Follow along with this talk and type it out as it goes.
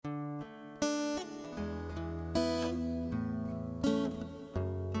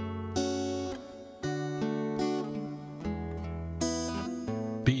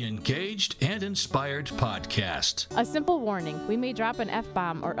Engaged and Inspired podcast. A simple warning, we may drop an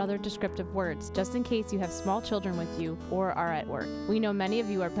F-bomb or other descriptive words just in case you have small children with you or are at work. We know many of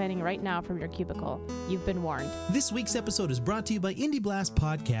you are planning right now from your cubicle. You've been warned. This week's episode is brought to you by Indie Blast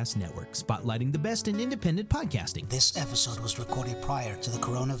Podcast Network, spotlighting the best in independent podcasting. This episode was recorded prior to the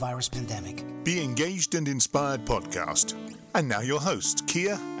coronavirus pandemic. Be Engaged and Inspired podcast. And now your hosts,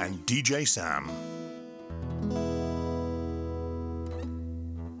 Kia and DJ Sam.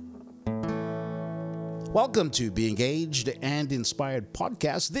 Welcome to Be Engaged and Inspired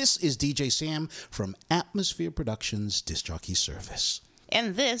podcast. This is DJ Sam from Atmosphere Productions Disc Jockey Service.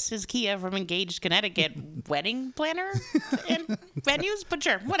 And this is Kia from Engaged Connecticut Wedding Planner and Venues, but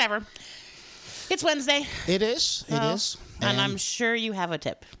sure, whatever. It's Wednesday. It is. And I'm sure you have a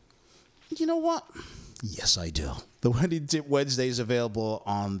tip. You know what? Yes, I do. The Wedding Tip Wednesday is available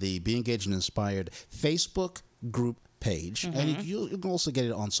on the Be Engaged and Inspired Facebook group page, and you can also get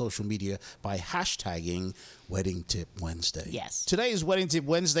it on social media by hashtagging Wedding Tip Wednesday. Yes. Today's Wedding Tip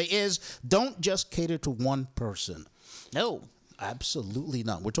Wednesday is don't just cater to one person. No. Absolutely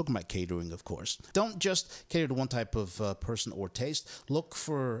not. We're talking about catering, of course. Don't just cater to one type of person or taste. Look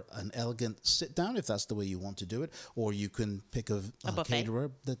for an elegant sit-down if that's the way you want to do it, or you can pick a caterer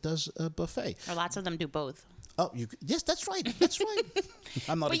that does a buffet. Or lots of them do both. Oh, yes, that's right. That's right.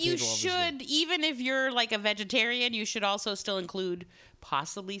 I'm not a caterer, you should, obviously. even if you're like a vegetarian, you should also still include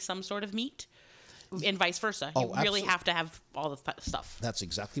possibly some sort of meat, and vice versa. You really have to have all the stuff. That's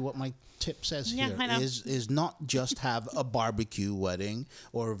exactly what my tip says Yeah, here. I know. Is not just have a barbecue wedding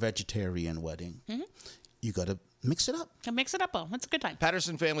or a vegetarian wedding. You got to mix it up. And mix it up, it's a good time.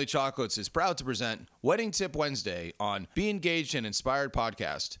 Patterson Family Chocolates is proud to present Wedding Tip Wednesday on Be Engaged and Inspired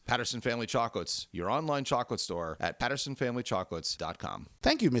podcast. Patterson Family Chocolates, your online chocolate store at pattersonfamilychocolates.com.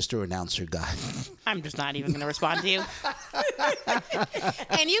 Thank you, Mr. Announcer Guy. I'm just not even going to respond to you.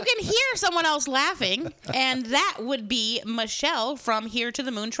 And you can hear someone else laughing, and that would be Michele from Here to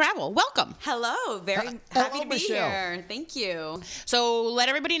the Moon Travel. Welcome. Hello. Very happy to be Michele. here. Thank you. So let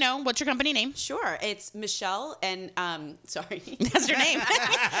everybody know, what's your company name? Sure. It's Michele and, sorry. That's your name.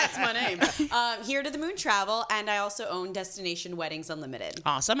 That's my name. Here to the Moon Travel, and I also own Destination Weddings Unlimited.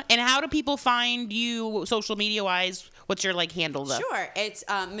 Awesome. And how do people find you social media-wise? What's your handle, though? Sure. It's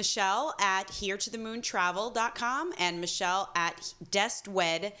Michele at heretothemoontravel.com and Michele at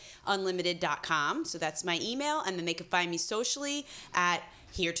destwedunlimited.com. So that's my email, and then they can find me socially at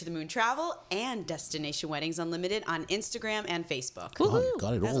Here to the Moon Travel and Destination Weddings Unlimited on Instagram and Facebook. Oh, you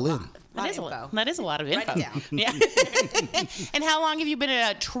got it all in. That is a lot of info. Write it down. Yeah. And how long have you been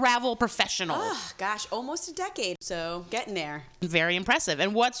a travel professional? Oh, gosh, almost a decade. So getting there. Very impressive.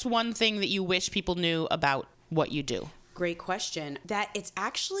 And what's one thing that you wish people knew about what you do? Great question. That it's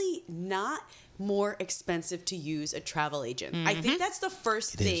actually not more expensive to use a travel agent. I think that's the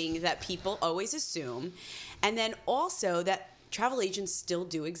first thing that people always assume. And then also that travel agents still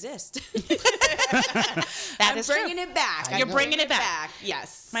do exist. I'm bringing it back. You're bringing it back.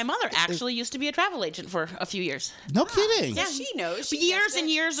 Yes. My mother actually used to be a travel agent for a few years. No kidding. Yeah, she knows. She Years and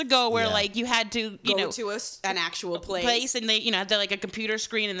years ago, where you had to, go to an actual place, and they, had a computer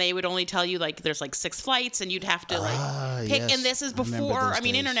screen, and they would only tell you there's 6 flights, and you'd have to pick. Yes. And this is before.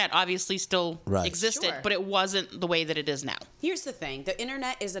 Internet obviously still existed, Sure. but it wasn't the way that it is now. Here's the thing: the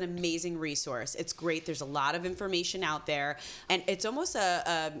internet is an amazing resource. It's great. There's a lot of information out there, and it's almost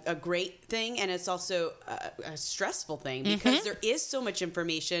a great thing, and it's also a stressful thing because there is so much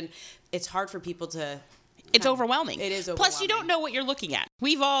information. It's hard for people to. It's overwhelming. It is overwhelming. Plus, you don't know what you're looking at.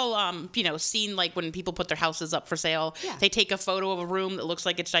 We've all, seen when people put their houses up for sale, they take a photo of a room that looks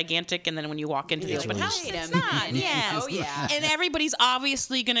like it's gigantic, and then when you walk into the open house, it's not. Yeah. Oh, yeah. And everybody's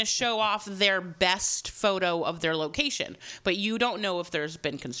obviously going to show off their best photo of their location, but you don't know if there's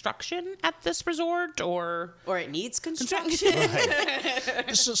been construction at this resort or it needs construction.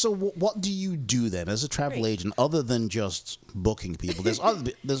 Right. So what do you do then as a travel agent other than just booking people? There's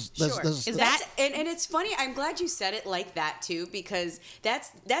other. There's Is that and it's funny. I'm glad you said it like that too, because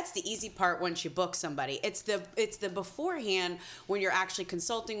that's the easy part once you book somebody. It's the beforehand when you're actually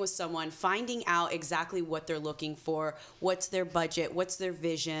consulting with someone, finding out exactly what they're looking for, what's their budget, what's their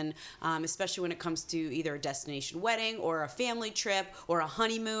vision, especially when it comes to either a destination wedding or a family trip or a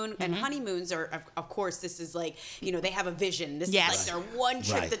honeymoon. And honeymoons are, of course, this is they have a vision. This is their one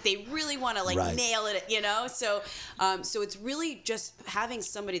trip that they really want to nail it. So it's really just having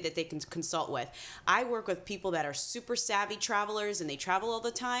somebody that they can consult with. I work with people that are super savvy travelers and they travel all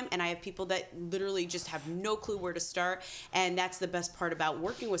the time, and I have people that literally just have no clue where to start, and that's the best part about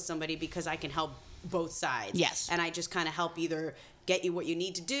working with somebody because I can help both sides. Yes. And I just kind of help either get you what you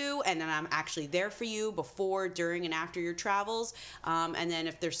need to do, and then I'm actually there for you before, during, and after your travels. And then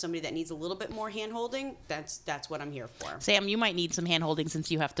if there's somebody that needs a little bit more hand-holding, that's what I'm here for. Sam, you might need some hand-holding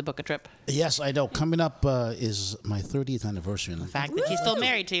since you have to book a trip. Yes, I know. Coming up is my 30th anniversary. The fact that she's still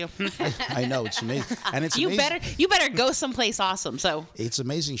married to you. I know, it's amazing. And it's you amazing. You better go someplace awesome. So It's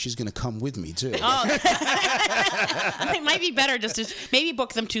amazing she's going to come with me, too. Oh, it might be better just to maybe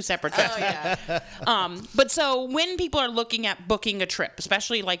book them 2 separate trips. Oh, yeah. But so when people are looking at booking a trip,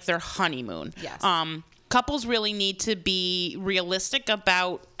 especially like their honeymoon, Yes. Couples really need to be realistic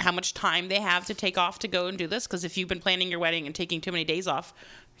about how much time they have to take off to go and do this. Because if you've been planning your wedding and taking too many days off,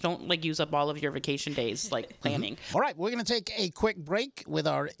 don't like use up all of your vacation days like planning. All right, we're going to take a quick break with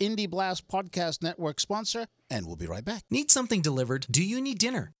our Indie Blast Podcast Network sponsor, and we'll be right back. Need something delivered? Do you need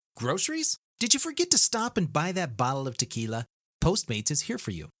dinner? Groceries? Did you forget to stop and buy that bottle of tequila? Postmates is here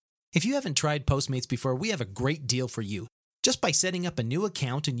for you. If you haven't tried Postmates before, we have a great deal for you. Just by setting up a new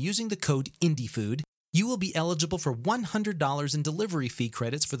account and using the code INDIEFOOD, you will be eligible for $100 in delivery fee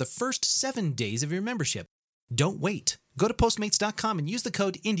credits for the first 7 days of your membership. Don't wait. Go to Postmates.com and use the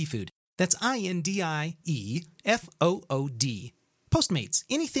code INDIEFOOD. That's INDIEFOOD. Postmates.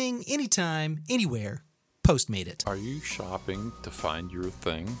 Anything, anytime, anywhere. Postmate it. Are you shopping to find your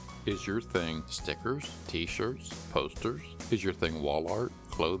thing? Is your thing stickers, t-shirts, posters? Is your thing wall art,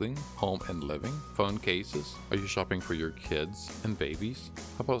 clothing, home and living, phone cases? Are you shopping for your kids and babies?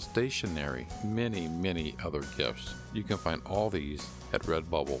 How about stationery? Many other gifts. You can find all these at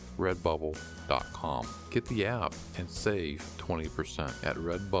Redbubble, redbubble.com. Get the app and save 20% at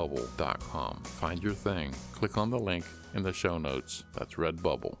redbubble.com. Find your thing. Click on the link in the show notes. That's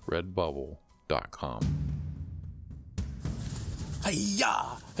Redbubble, redbubble.com.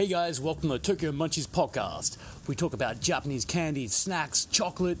 Hey-ya! Hey guys, welcome to the Tokyo Munchies podcast. We talk about Japanese candies, snacks,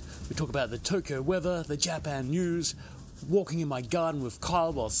 chocolate. We talk about the Tokyo weather, the Japan news, walking in my garden with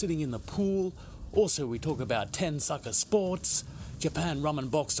Kyle while sitting in the pool. Also, we talk about Tensaka Sports,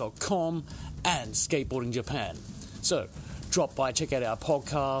 JapanRamenBox.com, and Skateboarding Japan. So, drop by, check out our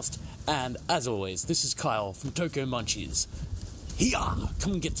podcast, and as always, this is Kyle from Tokyo Munchies. Hiya!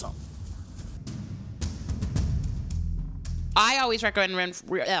 Come and get some. I always recommend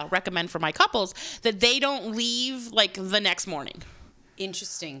for my couples that they don't leave like the next morning.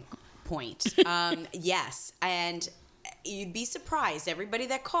 Interesting point. Yes, and you'd be surprised. Everybody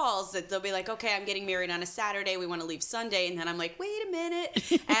that calls, that they'll be like, okay, I'm getting married on a Saturday. We want to leave Sunday. And then I'm like, wait a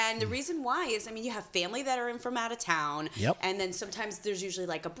minute. And the reason why is, I mean, you have family that are in from out of town. Yep. And then sometimes there's usually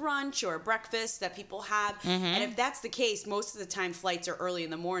like a brunch or a breakfast that people have. And if that's the case, most of the time flights are early in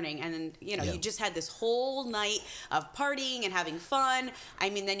the morning. And then, you know, you just had this whole night of partying and having fun.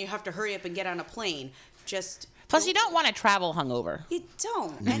 I mean, then you have to hurry up and get on a plane. Plus, you don't want to travel hungover. You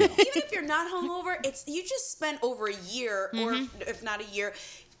don't. And even if you're not hungover, you just spent over a year, or if not a year,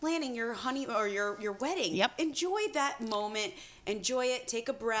 planning your honeymoon or your wedding. Yep. Enjoy that moment. Enjoy it. Take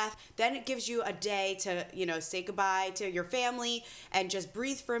a breath. Then it gives you a day to, say goodbye to your family and just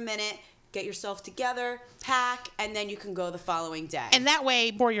breathe for a minute. Get yourself together, pack, and then you can go the following day. And that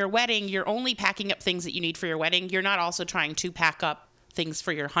way, for your wedding, you're only packing up things that you need for your wedding. You're not also trying to pack up things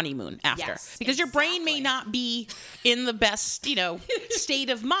for your honeymoon after. Yes, because your brain may not be in the best, state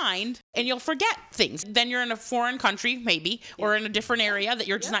of mind, and you'll forget things. Then you're in a foreign country, maybe, or in a different area that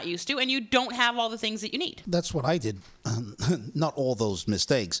you're just not used to, and you don't have all the things that you need. That's what I did. Not all those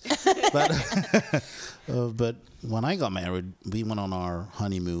mistakes. But, but when I got married, we went on our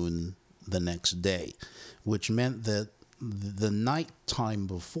honeymoon the next day, which meant that the night time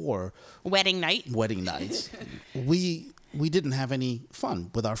before wedding night, we didn't have any fun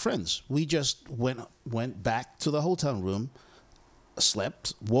with our friends. We just went back to the hotel room,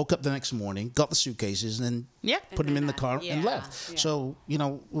 slept, woke up the next morning, got the suitcases, and then put them in the car and left. Yeah. So,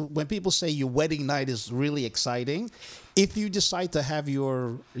 when people say your wedding night is really exciting, if you decide to have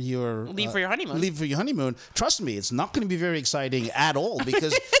your leave for your honeymoon, trust me, it's not going to be very exciting at all,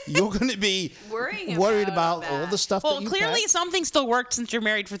 because you're going to be worried about all the stuff. Well, clearly something still worked since you're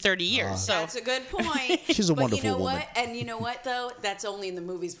married for 30 years. So that's a good point. She's a wonderful woman. What? And you know what though? That's only in the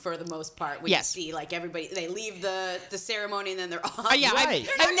movies for the most part. When you see like everybody, they leave the ceremony and then they're off. Yeah, right.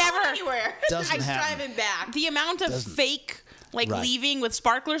 I've never anywhere. Doesn't happen. Driving back. The amount of fake. Leaving with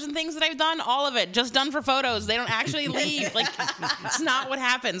sparklers and things that I've done, all of it just done for photos. They don't actually leave. It's not what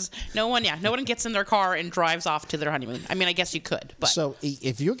happens. No one gets in their car and drives off to their honeymoon. I mean, I guess you could, but. So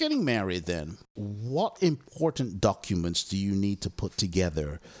if you're getting married, then what important documents do you need to put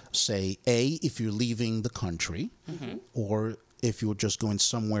together? Say, if you're leaving the country, or if you're just going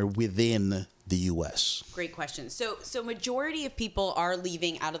somewhere within the U.S.? Great question. So majority of people are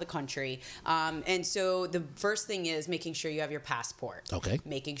leaving out of the country. And so the first thing is making sure you have your passport. Okay.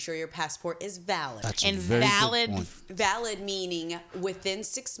 Making sure your passport is valid. That's And a very valid- good point. Valid meaning within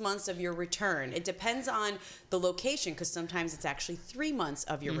 6 months of your return. It depends on the location, because sometimes it's actually 3 months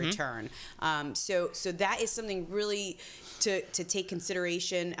of your return. So that is something really to take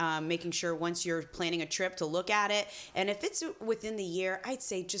consideration, making sure once you're planning a trip to look at it. And if it's within the year, I'd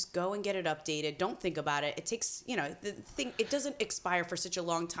say just go and get it updated. Don't think about it. It takes, the thing, it doesn't expire for such a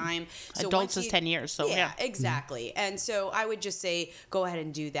long time. So Adults once is 10 years, so yeah. Exactly. And so I would just say go ahead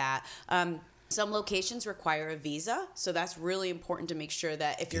and do that. Some locations require a visa, so that's really important to make sure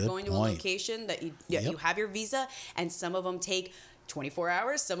that if you're Good going to a point. location that you have your visa, and some of them take 24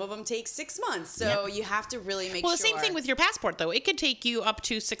 hours, some of them take 6 months. So you have to really make sure. Well, the same thing with your passport, though. It could take you up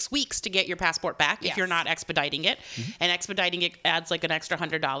to 6 weeks to get your passport back if you're not expediting it. And expediting it adds like an extra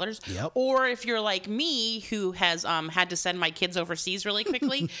 $100. Yep. Or if you're like me, who has had to send my kids overseas really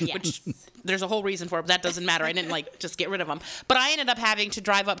quickly, which there's a whole reason for it, but that doesn't matter. I didn't just get rid of them. But I ended up having to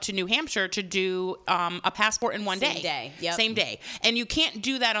drive up to New Hampshire to do a passport in one day. Same day. Yep. Same day. And you can't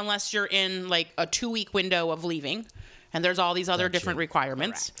do that unless you're in like a 2-week window of leaving. And there's all these other different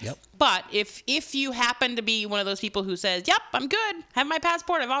requirements. Yep. But if you happen to be one of those people who says, yep, I'm good, have my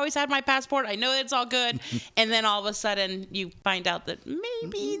passport, I've always had my passport, I know it's all good, and then all of a sudden you find out that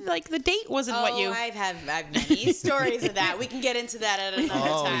maybe like the date wasn't what you... I've many stories of that. We can get into that at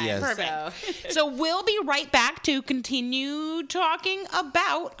another time. yes. Perfect. So we'll be right back to continue talking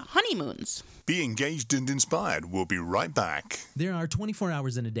about honeymoons. Be engaged and inspired. We'll be right back. There are 24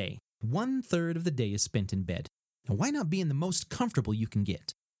 hours in a day. 1/3 of the day is spent in bed. And why not be in the most comfortable you can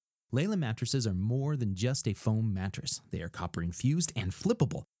get? Layla mattresses are more than just a foam mattress. They are copper infused and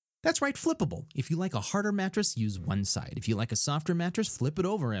flippable. That's right, flippable. If you like a harder mattress, use one side. If you like a softer mattress, flip it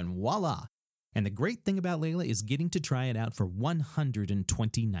over and voila. And the great thing about Layla is getting to try it out for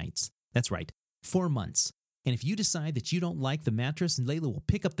 120 nights. That's right, 4 months. And if you decide that you don't like the mattress, Layla will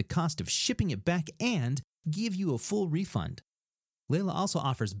pick up the cost of shipping it back and give you a full refund. Layla also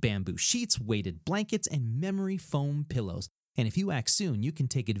offers bamboo sheets, weighted blankets, and memory foam pillows. And if you act soon, you can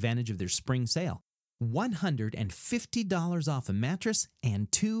take advantage of their spring sale. $150 off a mattress and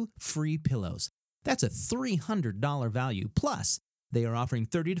 2 free pillows. That's a $300 value. Plus, they are offering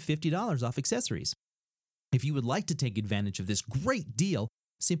 $30 to $50 off accessories. If you would like to take advantage of this great deal,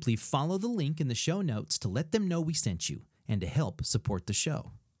 simply follow the link in the show notes to let them know we sent you and to help support the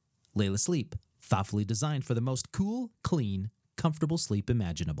show. Layla Sleep, thoughtfully designed for the most cool, clean, comfortable sleep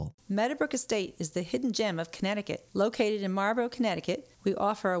imaginable. Meadowbrook Estate is the hidden gem of Connecticut. Located in Marlborough, Connecticut, we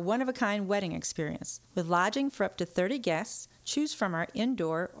offer a one-of-a-kind wedding experience. With lodging for up to 30 guests, choose from our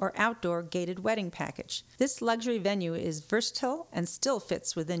indoor or outdoor gated wedding package. This luxury venue is versatile and still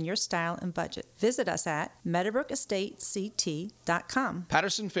fits within your style and budget. Visit us at meadowbrookestatect.com.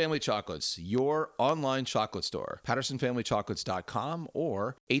 Patterson Family Chocolates, your online chocolate store. PattersonFamilyChocolates.com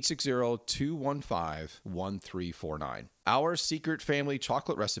or 860-215-1349. Our secret family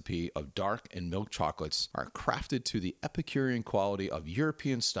chocolate recipe of dark and milk chocolates are crafted to the Epicurean quality of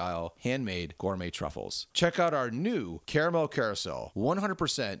European-style handmade gourmet truffles. Check out our new Caramel Carousel,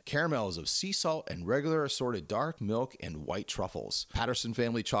 100% caramels of sea salt and regular assorted dark milk and white truffles. Patterson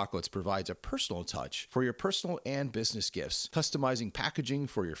Family Chocolates provides a personal touch for your personal and business gifts, customizing packaging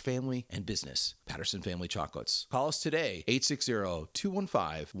for your family and business. Patterson Family Chocolates. Call us today,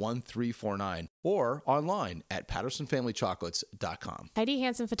 860-215-1349, or online at PattersonFamilyChocolates.com. Heidi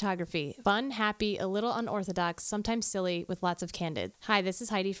Hansen Photography. Fun, happy, a little unorthodox, sometimes silly, with lots of candid. Hi, this is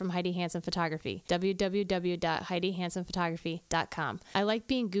Heidi from Heidi Hansen Photography. www.HeidiHansenPhotography.com. I like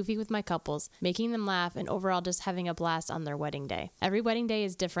being goofy with my couples, making them laugh, and overall just having a blast on their wedding day. Every wedding day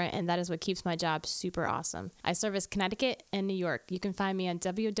is different, and that is what keeps my job super awesome. I service Connecticut and New York. You can find me on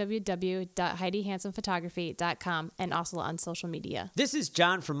www.HeidiHansenPhotography.com and also on social media. This is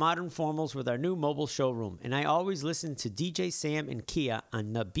John from Modern Formals with our new mobile showroom, and I always listen to DJ Sam and Kia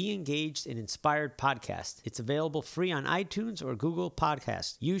on the Be Engaged and Inspired podcast. It's available free on iTunes or Google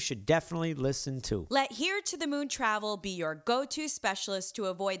Podcasts. You should definitely listen too. Let Here to the Moon Travel be your go-to specialist to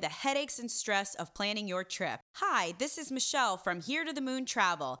avoid the headaches and stress of planning your trip. Hi, this is Michele from Here to the Moon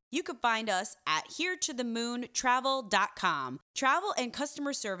Travel. You can find us at heretothemoontravel.com. Travel and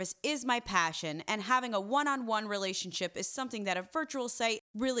customer service is my passion, and having a one-on-one relationship is something that a virtual site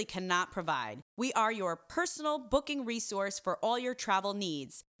really cannot provide. We are your personal booking resource for all your travel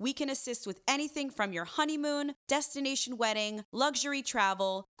needs. We can assist with anything from your honeymoon, destination wedding, luxury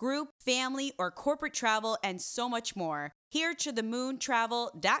travel, group, family, or corporate travel, and so much more.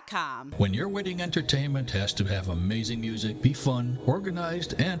 HereToTheMoonTravel.com. When your wedding entertainment has to have amazing music, be fun,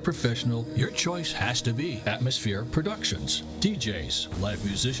 organized, and professional, your choice has to be Atmosphere Productions. DJs, live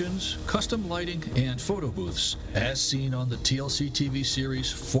musicians, custom lighting, and photo booths. As seen on the TLC TV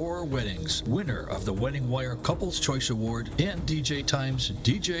series 4 Weddings, winner of the Wedding Wire Couples Choice Award and DJ Times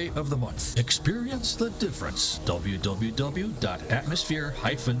DJ of the Month. Experience the difference.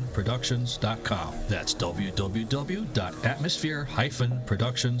 www.atmosphere-productions.com. That's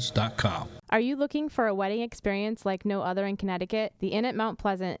www.atmosphere-productions.com. Are you looking for a wedding experience like no other in Connecticut? The Inn at Mount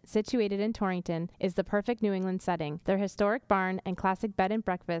Pleasant, situated in Torrington, is the perfect New England setting. Their historic barn and classic bed and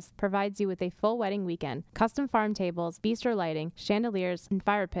breakfast provides you with a full wedding weekend. Custom farm tables, bistro lighting, chandeliers, and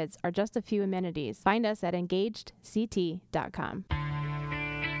fire pits are just a few amenities. Find us at engagedct.com.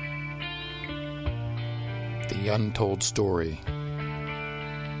 The untold story.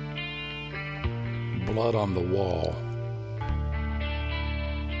 Blood on the wall.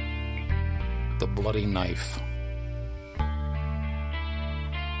 The bloody knife.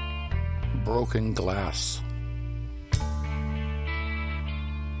 Broken glass.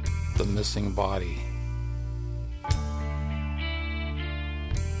 The missing body.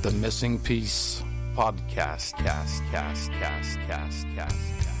 The missing piece. Podcast.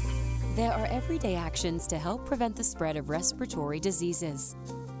 There are everyday actions to help prevent the spread of respiratory diseases.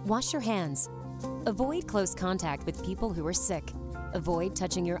 Wash your hands. Avoid close contact with people who are sick. Avoid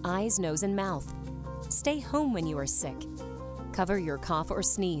touching your eyes, nose, and mouth. Stay home when you are sick. Cover your cough or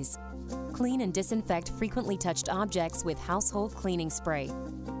sneeze. Clean and disinfect frequently touched objects with household cleaning spray.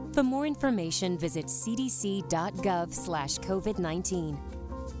 For more information, visit cdc.gov/COVID-19.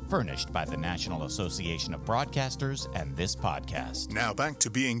 Furnished by the National Association of Broadcasters and this podcast. Now back to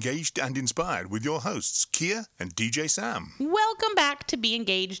Be Engaged and Inspired with your hosts, Kia and DJ Sam. Welcome back to Be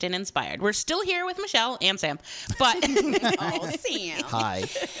Engaged and Inspired. We're still here with Michelle and Sam, but Sam. Hi.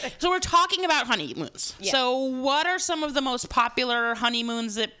 So we're talking about honeymoons. Yes. So what are some of the most popular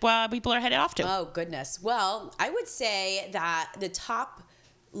honeymoons that people are headed off to? Oh, goodness. Well, I would say that the top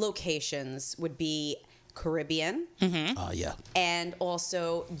locations would be Caribbean. Yeah. And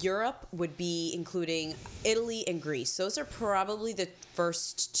also Europe would be including Italy and Greece. Those are probably the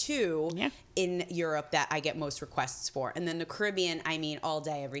first two in Europe that I get most requests for. And then the Caribbean, I mean, all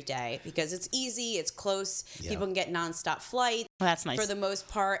day, every day, because it's easy, it's close. People can get nonstop flights. Well, that's nice. For the most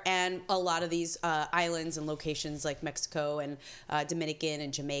part. And a lot of these islands and locations like Mexico and Dominican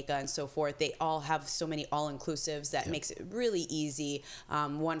and Jamaica and so forth, they all have so many all-inclusives that makes it really easy.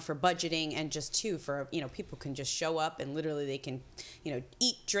 One, for budgeting, and just two, for, people can just show up and literally they can,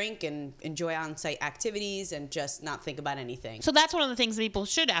 eat, drink, and enjoy on-site activities and just not think about anything. So that's one of the things that people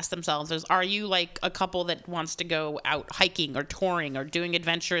should ask themselves is, are you like a couple that wants to go out hiking or touring or doing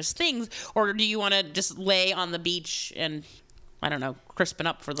adventurous things, or do you want to just lay on the beach and, I don't know, crisping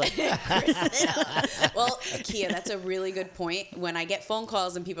up for the... Well, Kia, that's a really good point. When I get phone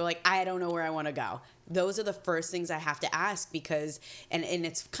calls and people are like, I don't know where I want to go, those are the first things I have to ask, because, and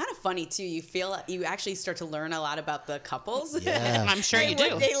it's kind of funny too, you actually start to learn a lot about the couples. Yeah. I'm sure you do.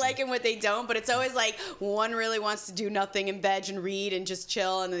 What they like and what they don't, but it's always like one really wants to do nothing and veg and read and just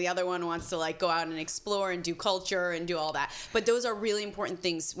chill, and then the other one wants to like go out and explore and do culture and do all that. But those are really important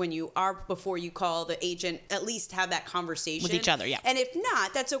things when you are, before you call the agent, at least have that conversation with each other. Yeah. And if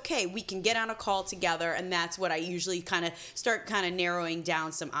not, that's okay. We can get on a call together, and that's what I usually start narrowing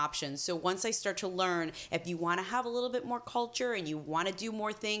down some options. So once I start to learn, if you want to have a little bit more culture and you want to do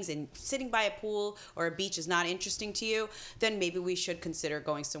more things, and sitting by a pool or a beach is not interesting to you, then maybe we should consider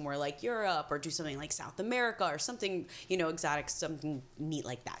going somewhere like Europe, or do something like South America, or something, exotic, something neat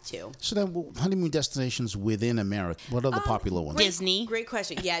like that too. So then, honeymoon destinations within America, what are the popular ones? Disney. Great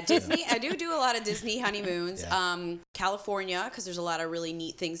question. Yeah, Disney. I do a lot of Disney honeymoons. California, because there's a lot of really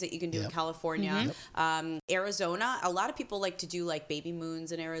neat things that you can do in California. Arizona. A lot of people like to do like baby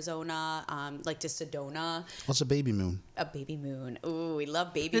moons in Arizona, like to Sedona. What's a baby moon? A baby moon. Ooh, we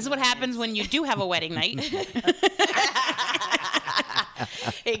love baby This is what happens when you do have a wedding night.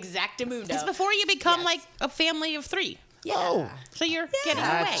 Exactamundo. It's before you become like a family of 3. Yeah. Oh. So you're getting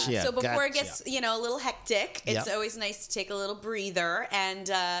away. So before it gets, a little hectic, it's always nice to take a little breather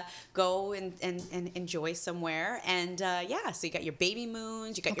and go and enjoy somewhere. And so you got your baby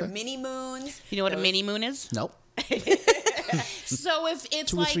moons, you got your mini moons. You know what a mini moon is? Nope. So if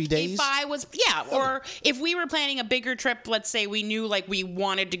it's 2 or 3 days? if I was, or if we were planning a bigger trip, let's say we knew like we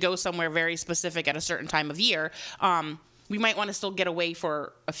wanted to go somewhere very specific at a certain time of year, we might want to still get away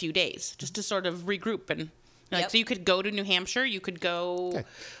for a few days just to sort of regroup and Like, so you could go to New Hampshire, you could go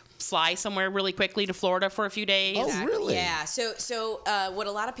fly somewhere really quickly to Florida for a few days. Oh, really? Yeah. So what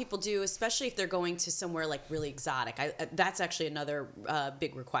a lot of people do, especially if they're going to somewhere like really exotic, that's actually another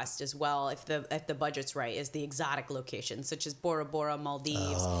big request as well. If the budget's right, is the exotic locations such as Bora Bora,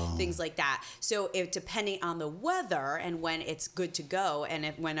 Maldives, things like that. So if depending on the weather and when it's good to go, and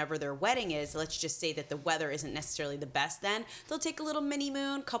whenever their wedding is, let's just say that the weather isn't necessarily the best, then they'll take a little mini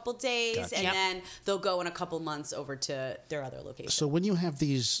moon, couple days, and then they'll go in a couple months over to their other location. So when you have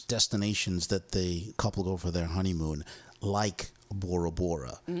these destinations that the couple go for their honeymoon, like Bora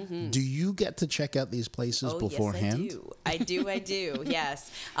Bora, do you get to check out these places beforehand? Yes, I do.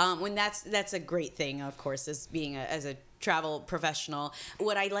 Yes. When that's a great thing, of course, as being as a travel professional.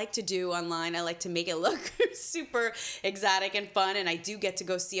 What I like to do online, I like to make it look super exotic and fun, and I do get to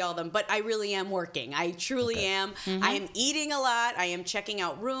go see all of them, but I really am working. I truly am. I am eating a lot. I am checking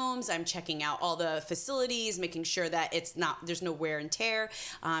out rooms. I'm checking out all the facilities, making sure that there's no wear and tear.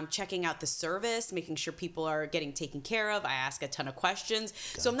 Checking out the service, making sure people are getting taken care of. I ask a ton of questions.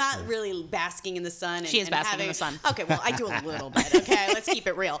 So I'm not really basking in the sun. She is basking in the sun. Okay, well, I do a little bit. Okay, let's keep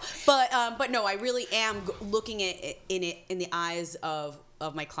it real. But no, I really am looking at it in the eyes of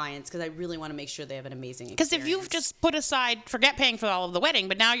my clients, because I really want to make sure they have an amazing experience. Because if you've just put aside, forget paying for all of the wedding,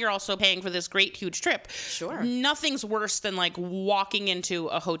 but now you're also paying for this great huge trip. Sure. Nothing's worse than like walking into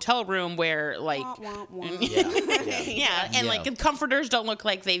a hotel room where like, like the comforters don't look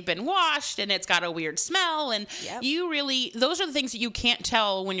like they've been washed, and it's got a weird smell, and those are the things that you can't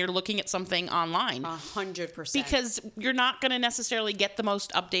tell when you're looking at something online. 100%. Because you're not going to necessarily get the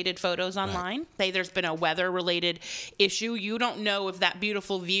most updated photos online. Say there's been a weather-related issue. You don't know if that beautiful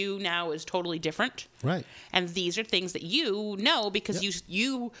view now is totally different. Right. And these are things that you know because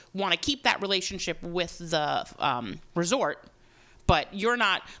you want to keep that relationship with the resort. But you're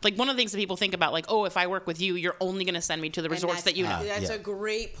not, like, one of the things that people think about, like, oh, if I work with you, you're only going to send me to the resorts that you know. That's a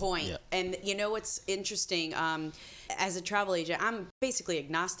great point. Yeah. And you know what's interesting? As a travel agent, I'm basically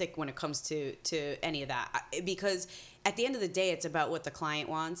agnostic when it comes to any of that, because at the end of the day, it's about what the client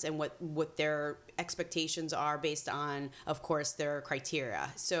wants and what their expectations are based on, of course, their criteria.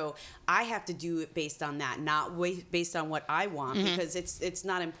 So I have to do it based on that, not based on what I want, because it's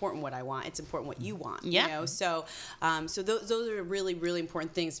not important what I want. It's important what you want. Yeah. You know? So those are really, really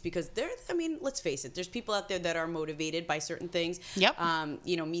important things, because let's face it, there's people out there that are motivated by certain things. Yep.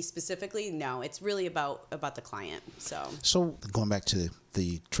 Me specifically, no, it's really about the client. So going back to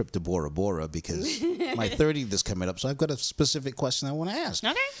the trip to Bora Bora, because my 30th is coming up, so I've got a specific question I want to ask.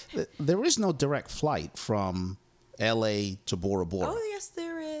 Okay. There is no direct flight from L.A. to Bora Bora. Oh, yes,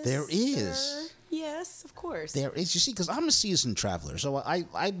 there is. There is. Sir. Yes, of course. There is. You see, because I'm a seasoned traveler, so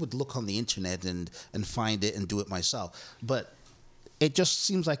I would look on the internet and find it and do it myself. But it just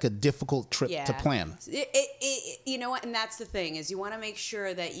seems like a difficult trip to plan. You know what? And that's the thing, is you want to make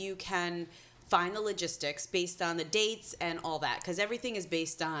sure that you can find the logistics based on the dates and all that, because everything is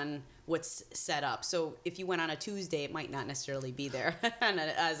based on what's set up. So if you went on a Tuesday, it might not necessarily be there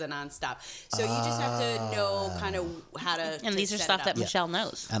as a nonstop. So you just have to know kind of how to. And these are stuff that Michele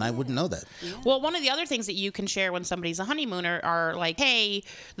knows. And I wouldn't know that. Yeah. Well, one of the other things that you can share when somebody's a honeymooner are like, hey,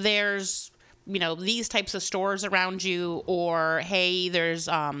 there's these types of stores around you, or hey, there's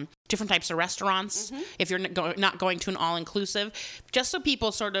different types of restaurants if you're not going to an all-inclusive, just so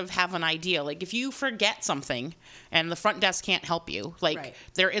people sort of have an idea. Like if you forget something and the front desk can't help you, like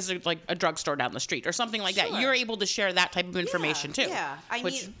there is a drugstore down the street or something like that, you're able to share that type of information too. Yeah,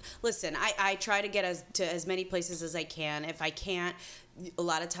 listen, I try to get to as many places as I can. If I can't, a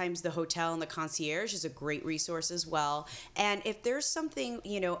lot of times the hotel and the concierge is a great resource as well. And if there's something,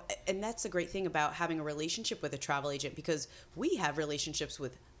 and that's the great thing about having a relationship with a travel agent, because we have relationships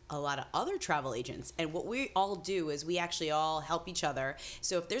with a lot of other travel agents, and what we all do is we actually all help each other.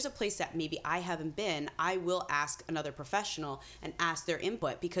 So if there's a place that maybe I haven't been, I will ask another professional and ask their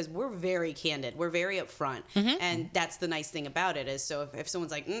input, because we're very candid, we're very upfront, and that's the nice thing about it is, so if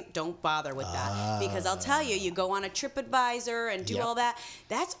someone's like, don't bother with that, because I'll tell you, you go on a TripAdvisor and do all that,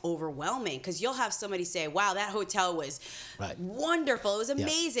 that's overwhelming, because you'll have somebody say, wow, that hotel was wonderful, it was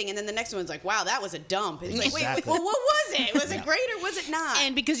amazing, and then the next one's like, wow, that was a dump. It's like, wait, well, what was it? Was it great or was it not?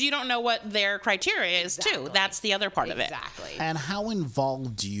 And because you don't know what their criteria is too. That's the other part of it. Exactly. And how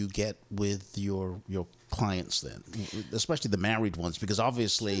involved do you get with your clients then, especially the married ones, because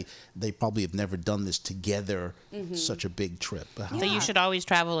obviously they probably have never done this together, such a big trip. So you should always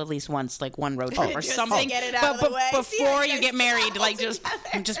travel at least once, like one road trip or Just something. to get it out of the way. Before See, you get married, like just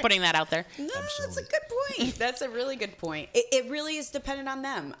putting that out there. No, that's a good point. That's a really good point. It really is dependent on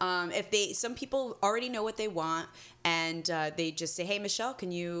them. Some people already know what they want, and they just say, "Hey, Michele,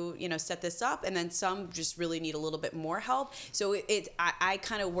 can you set this up?" And then some just really need a little bit more help. So I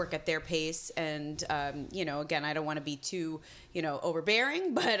kind of work at their pace, and again, I don't want to be too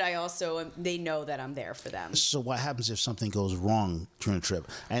overbearing, but I also they know that I'm there for them. So what happens if something goes wrong during a trip?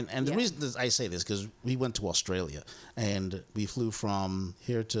 And the reason that I say this, because we went to Australia and we flew from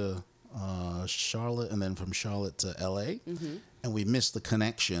here to Charlotte, and then from Charlotte to LA, and we missed the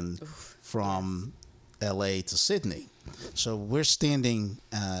connection from LA to Sydney. So we're standing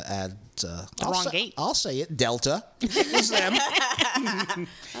at the wrong gate. I'll say it, Delta. It's them.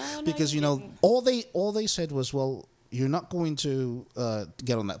 Because all they said was, well, you're not going to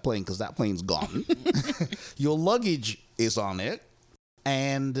get on that plane because that plane's gone. Your luggage is on it,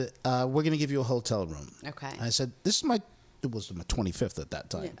 and we're going to give you a hotel room. Okay. I said, it was my 25th at that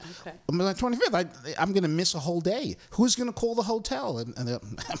time. Yeah, okay. On my 25th, I'm going to miss a whole day. Who's going to call the hotel? And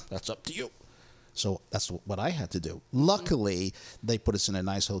that's up to you. So that's what I had to do. Luckily, they put us in a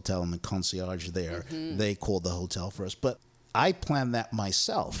nice hotel, and the concierge there, they called the hotel for us. But I planned that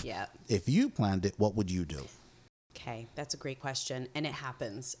myself. Yeah. If you planned it, what would you do? Okay, that's a great question, and it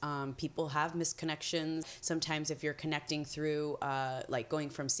happens. People have misconnections. Sometimes if you're connecting through, like going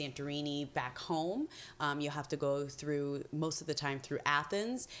from Santorini back home, you have to go through, most of the time, through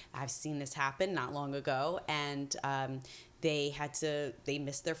Athens. I've seen this happen not long ago, and they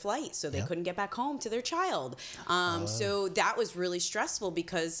missed their flight, so they couldn't get back home to their child. So that was really stressful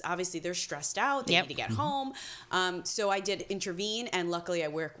because obviously they're stressed out. They need to get home. So I did intervene, and luckily I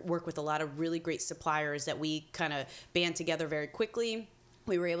work with a lot of really great suppliers that we kind of band together very quickly.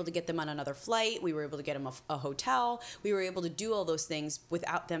 We were able to get them on another flight. We were able to get them a hotel. We were able to do all those things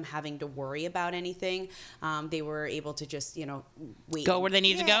without them having to worry about anything. They were able to just, wait. Go where they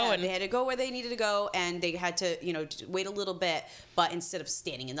needed to go. And they had to go where they needed to go, and they had to, wait a little bit. But instead of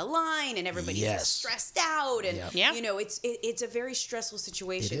standing in the line and everybody's just stressed out, and it's a very stressful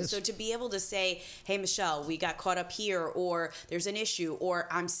situation. So to be able to say, "Hey, Michele, we got caught up here," or "There's an issue," or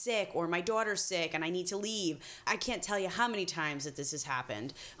 "I'm sick," or "My daughter's sick and I need to leave." I can't tell you how many times that this has happened.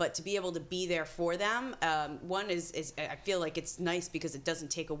 But to be able to be there for them, one is I feel like it's nice because it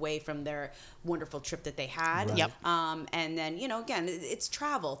doesn't take away from their wonderful trip that they had. Right. Yep. And then, again, it's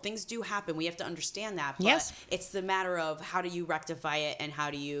travel. Things do happen. We have to understand that. But it's the matter of how do you rectify it and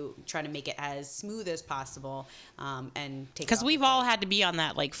how do you try to make it as smooth as possible and take Because we've all had to be on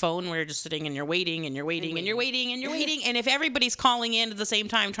that phone where you're just sitting and you're waiting and you're waiting and you're waiting and you're waiting. And if everybody's calling in at the same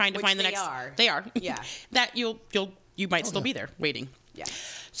time trying to find the next... They are. Yeah. That you might still be there waiting. Yeah.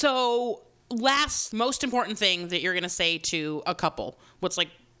 So last most important thing that you're going to say to a couple, what's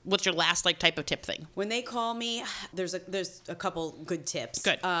your last type of tip thing? When they call me, there's a couple good tips.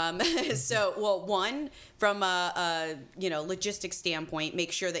 Good. One, from a logistics standpoint,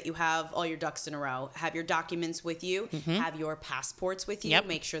 make sure that you have all your ducks in a row. Have your documents with you. Have your passports with you. Yep.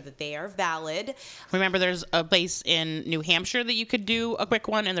 Make sure that they are valid. Remember, there's a place in New Hampshire that you could do a quick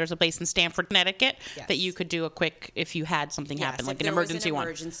one, and there's a place in Stamford, Connecticut that you could do a quick if you had something happen, like an emergency one.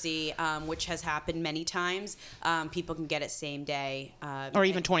 Emergency, which has happened many times. People can get it same day. Or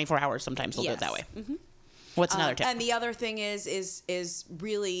even 24 hours sometimes they'll do it that way. What's another tip? And the other thing is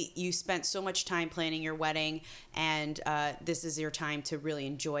really you spent so much time planning your wedding, and this is your time to really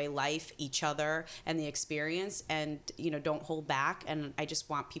enjoy life, each other, and the experience, and don't hold back. And I just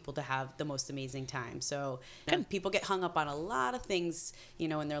want people to have the most amazing time. So people get hung up on a lot of things,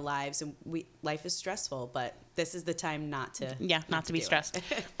 in their lives, and life is stressful, but this is the time not to be stressed.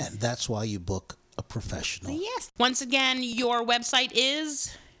 And that's why you book a professional. Yes. Once again, your website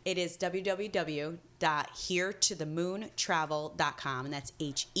is... It is www.heretothemoontravel.com, and that's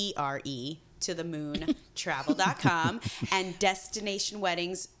HERE to the moon travel.com. And Destination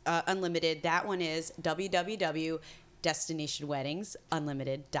Weddings Unlimited, that one is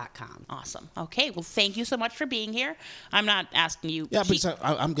www.destinationweddingsunlimited.com. Awesome. Okay. Well, thank you so much for being here. I'm not asking you. Yeah, but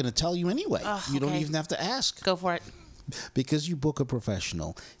I'm going to tell you anyway. You don't even have to ask. Go for it. Because you book a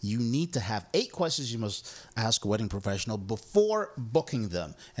professional, you need to have 8 questions you must ask a wedding professional before booking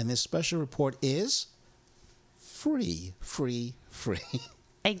them. And this special report is free. I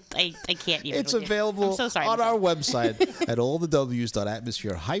can't even. It's available I'm so sorry, on Michele. our website at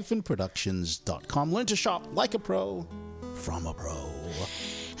allthews.atmosphere-productions.com. Learn to shop like a pro from a pro.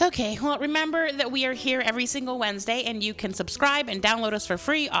 Okay, well, remember that we are here every single Wednesday, and you can subscribe and download us for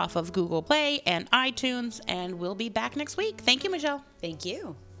free off of Google Play and iTunes, and we'll be back next week. Thank you, Michelle. Thank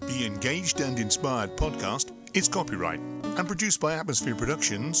you. The Engaged and Inspired podcast is copyright and produced by Atmosphere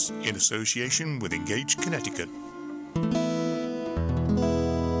Productions in association with Engaged Connecticut.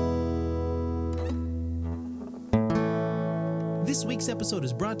 This week's episode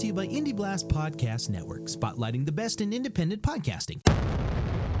is brought to you by Indie Blast Podcast Network, spotlighting the best in independent podcasting.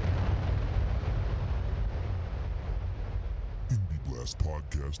 Indie Blast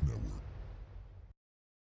Podcast Network.